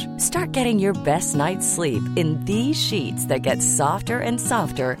wash. Start getting your best night's sleep in these sheets that get softer and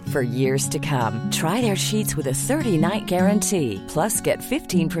softer for years to come. Try their sheets with a 30-night guarantee. Plus, get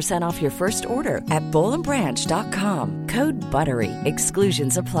 15% off your first order at BollandBranch.com. Code BUTTERY.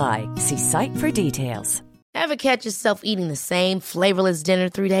 Exclusions apply. See site for details. Ever catch yourself eating the same flavorless dinner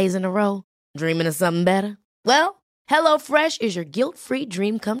 3 days in a row? Dreaming of something better? Well, HelloFresh is your guilt-free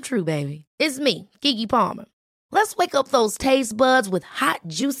dream come true, baby. It's me, Keke Palmer. Let's wake up those taste buds with hot,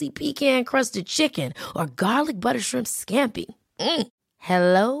 juicy pecan-crusted chicken or garlic butter shrimp scampi.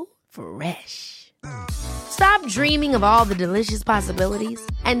 Hello Fresh. Stop dreaming of all the delicious possibilities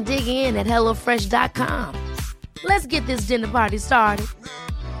and dig in at HelloFresh.com. Let's get this dinner party started.